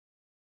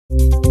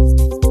Welcome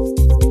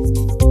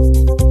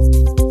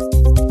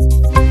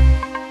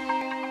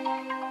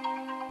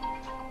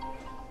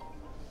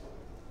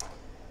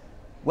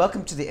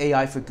to the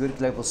AI for Good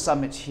Global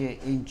Summit here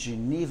in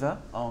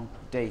Geneva on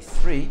day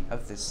 3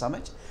 of this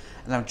summit.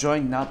 And I'm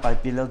joined now by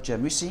Bilel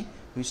Jamoussi,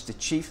 who's the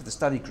chief of the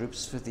study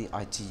groups for the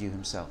ITU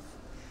himself.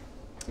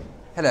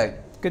 Hello.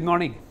 Good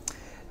morning.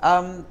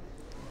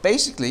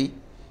 Basically,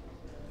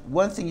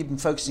 one thing you've been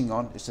focusing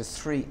on is the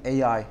 3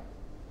 AI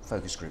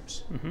focus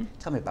groups.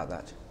 Tell me about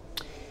that.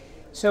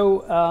 So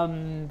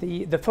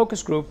the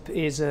focus group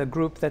is a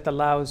group that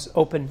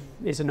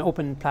is an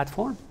open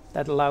platform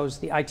that allows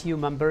the ITU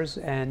members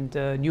and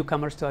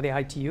newcomers to the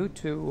ITU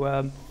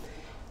to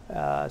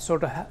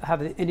sort of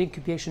have an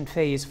incubation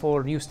phase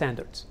for new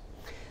standards.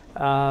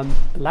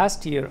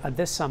 Last year at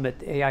this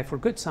summit, AI for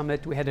Good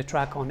Summit, we had a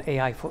track on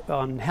AI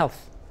on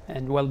health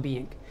and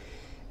well-being.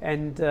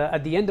 And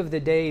at the end of the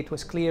day, it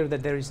was clear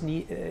that there is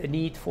a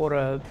need for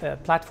a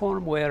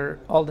platform where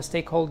all the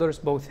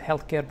stakeholders, both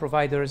healthcare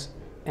providers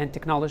and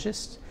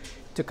technologists,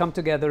 to come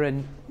together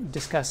and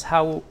discuss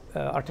how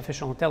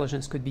artificial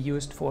intelligence could be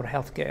used for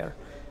healthcare.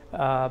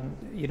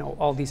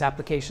 All these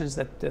applications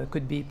that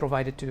could be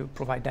provided to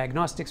provide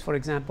diagnostics, for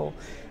example,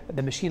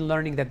 the machine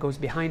learning that goes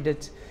behind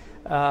it.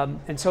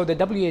 And so the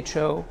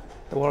WHO,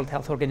 the World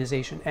Health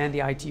Organization, and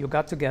the ITU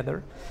got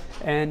together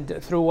and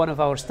through one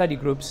of our study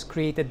groups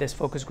created this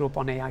focus group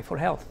on AI for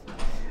health.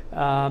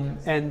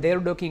 And they're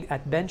looking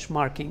at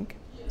benchmarking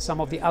some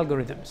of the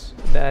algorithms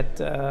that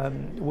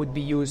would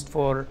be used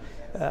for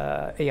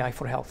AI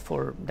for health,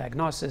 for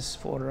diagnosis,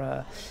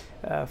 for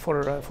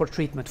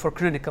treatment, for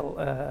clinical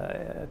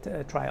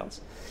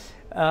trials.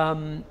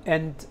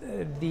 And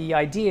the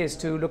idea is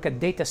to look at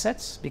data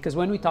sets, because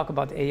when we talk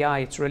about AI,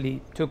 it's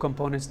really 2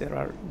 components. There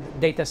are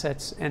data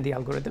sets and the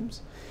algorithms.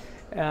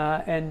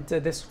 And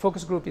this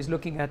focus group is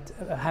looking at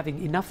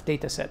having enough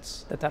data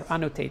sets that are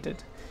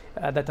annotated,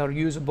 that are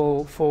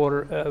usable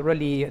for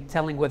really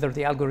telling whether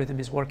the algorithm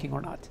is working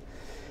or not.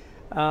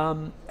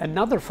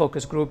 Another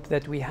focus group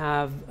that we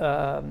have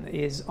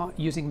is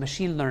using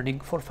machine learning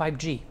for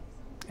 5G.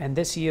 And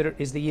this year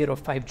is the year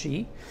of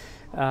 5G.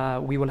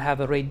 We will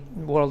have a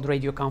World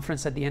Radio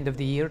Conference at the end of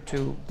the year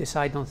to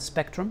decide on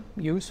spectrum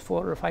use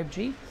for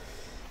 5G.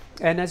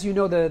 And as you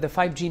know, the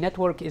 5G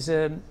network is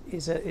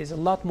a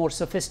lot more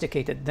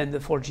sophisticated than the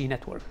 4G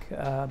network.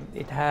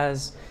 It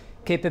has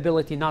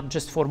capability not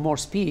just for more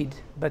speed,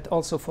 but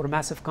also for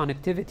massive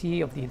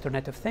connectivity of the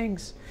Internet of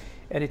Things.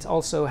 And it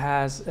also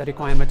has a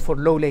requirement for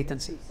low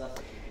latency.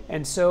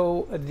 And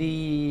so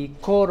the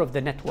core of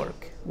the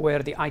network, where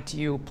the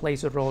ITU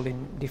plays a role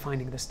in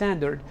defining the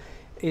standard,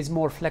 is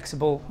more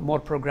flexible, more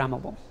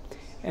programmable.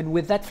 And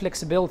with that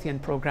flexibility and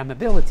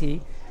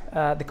programmability,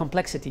 the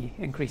complexity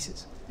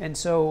increases. And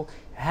so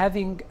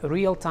having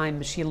real-time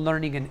machine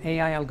learning and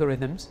AI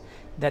algorithms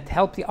that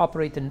help the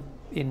operator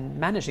in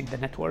managing the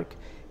network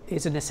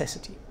is a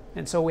necessity.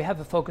 And so we have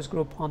a focus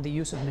group on the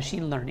use of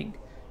machine learning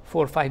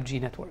for 5G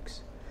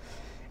networks.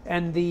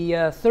 And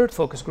the third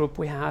focus group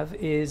we have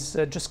is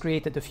just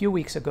created a few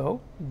weeks ago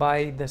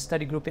by the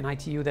study group in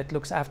ITU that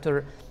looks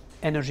after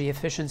energy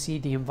efficiency,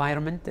 the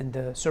environment, and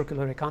the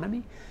circular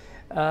economy,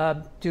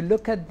 to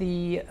look at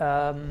the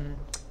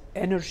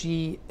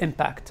energy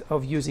impact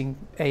of using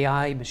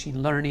AI,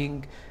 machine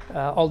learning,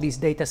 all these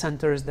data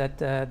centers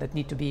that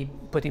need to be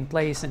put in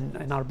place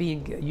and are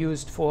being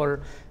used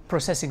for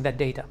processing that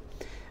data.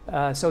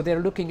 So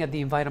they're looking at the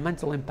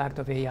environmental impact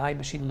of AI,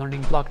 machine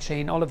learning,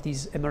 blockchain, all of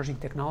these emerging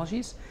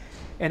technologies.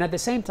 And at the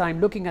same time,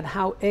 looking at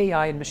how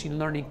AI and machine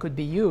learning could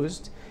be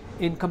used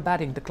in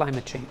combating the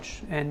climate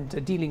change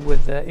and dealing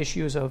with the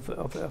issues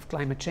of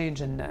climate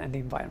change and the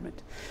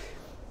environment.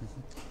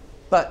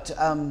 But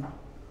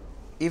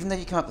even though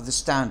you come up with the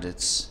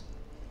standards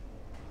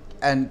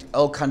and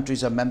all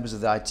countries are members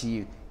of the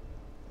ITU,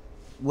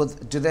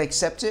 do they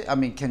accept it? I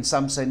mean, can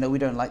some say, no, we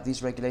don't like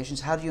these regulations?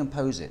 How do you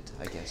impose it,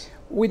 I guess?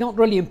 We don't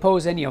really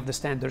impose any of the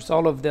standards.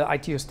 All of the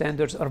ITU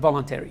standards are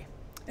voluntary.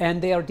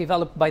 And they are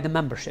developed by the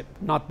membership,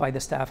 not by the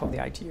staff of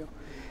the ITU.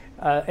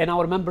 And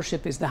our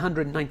membership is the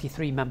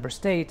 193 member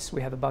states.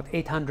 We have about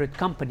 800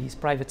 companies,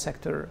 private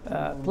sector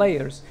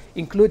players,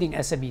 including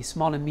SMEs,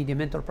 small and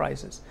medium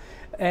enterprises,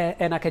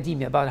 and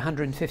academia, about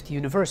 150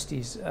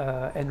 universities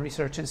and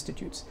research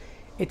institutes.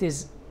 It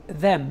is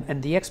them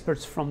and the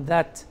experts from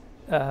that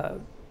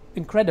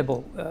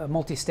incredible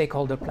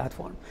multi-stakeholder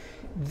platform.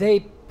 They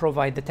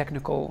provide the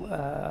technical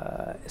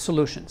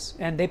solutions,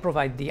 and they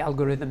provide the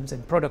algorithms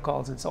and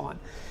protocols and so on.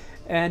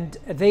 And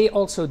they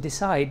also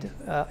decide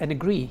and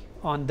agree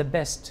on the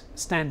best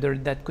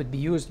standard that could be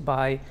used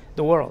by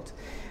the world.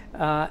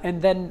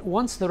 And then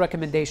once the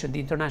recommendation, the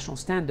international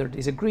standard,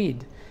 is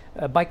agreed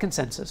by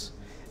consensus,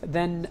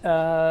 then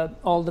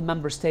all the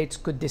member states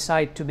could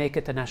decide to make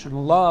it a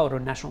national law or a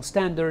national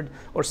standard,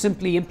 or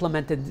simply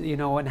implement it,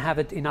 and have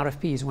it in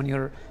RFPs. When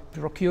you're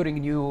procuring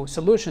new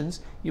solutions,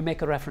 you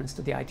make a reference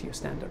to the ITU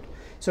standard.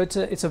 So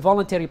it's a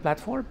voluntary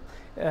platform,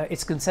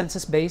 it's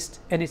consensus based,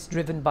 and it's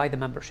driven by the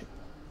membership.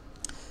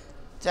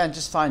 And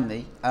just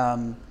finally,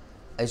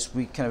 as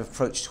we kind of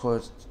approach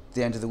towards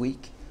the end of the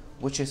week,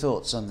 What's your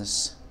thoughts on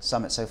this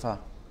summit so far?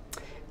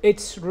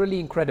 It's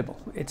really incredible.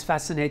 It's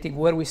fascinating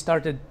where we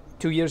started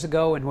 2 years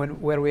ago and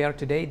where we are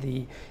today,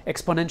 the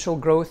exponential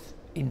growth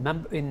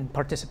in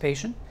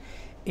participation,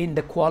 in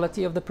the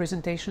quality of the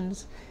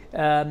presentations,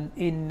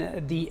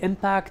 in the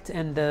impact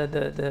and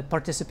the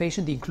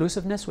participation, the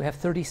inclusiveness. We have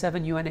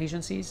 37 UN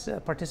agencies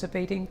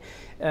participating.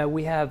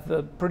 We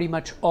have pretty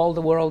much all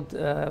the world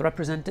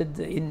represented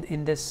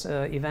in this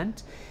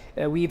event.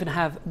 We even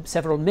have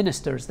several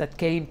ministers that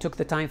took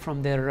the time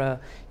from their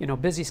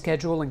busy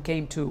schedule and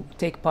came to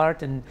take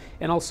part and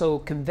also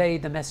convey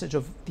the message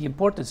of the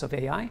importance of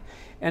AI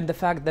and the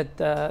fact that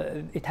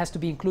it has to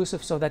be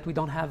inclusive so that we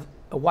don't have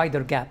a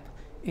wider gap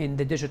in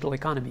the digital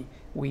economy.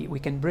 We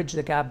can bridge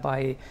the gap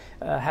by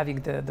having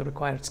the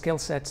required skill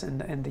sets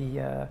and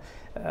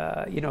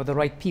the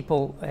right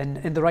people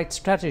and the right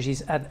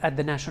strategies at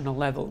the national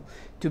level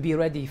to be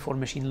ready for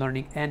machine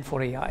learning and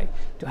for AI,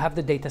 to have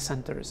the data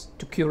centers,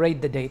 to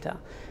curate the data,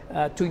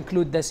 to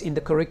include this in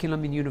the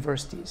curriculum in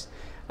universities.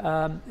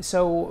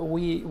 So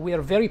we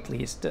are very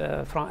pleased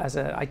as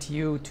a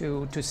ITU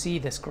to see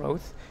this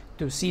growth,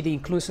 to see the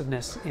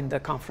inclusiveness in the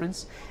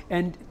conference,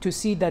 and to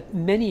see that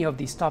many of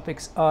these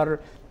topics are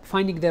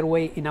finding their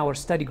way in our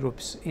study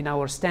groups, in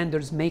our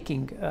standards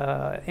making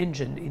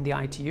engine in the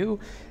ITU,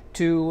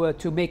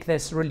 to make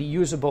this really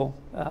usable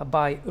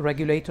by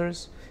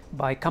regulators,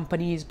 by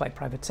companies, by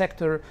private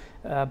sector,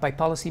 by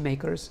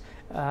policymakers,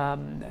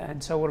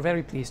 and so we're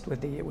very pleased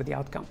with the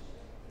outcome.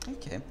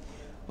 Okay,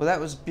 well that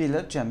was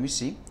Bilel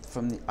Jamoussi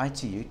from the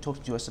ITU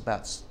talking to us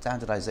about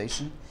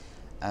standardization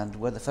and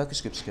where the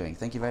focus groups are going.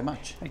 Thank you very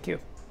much. Thank you.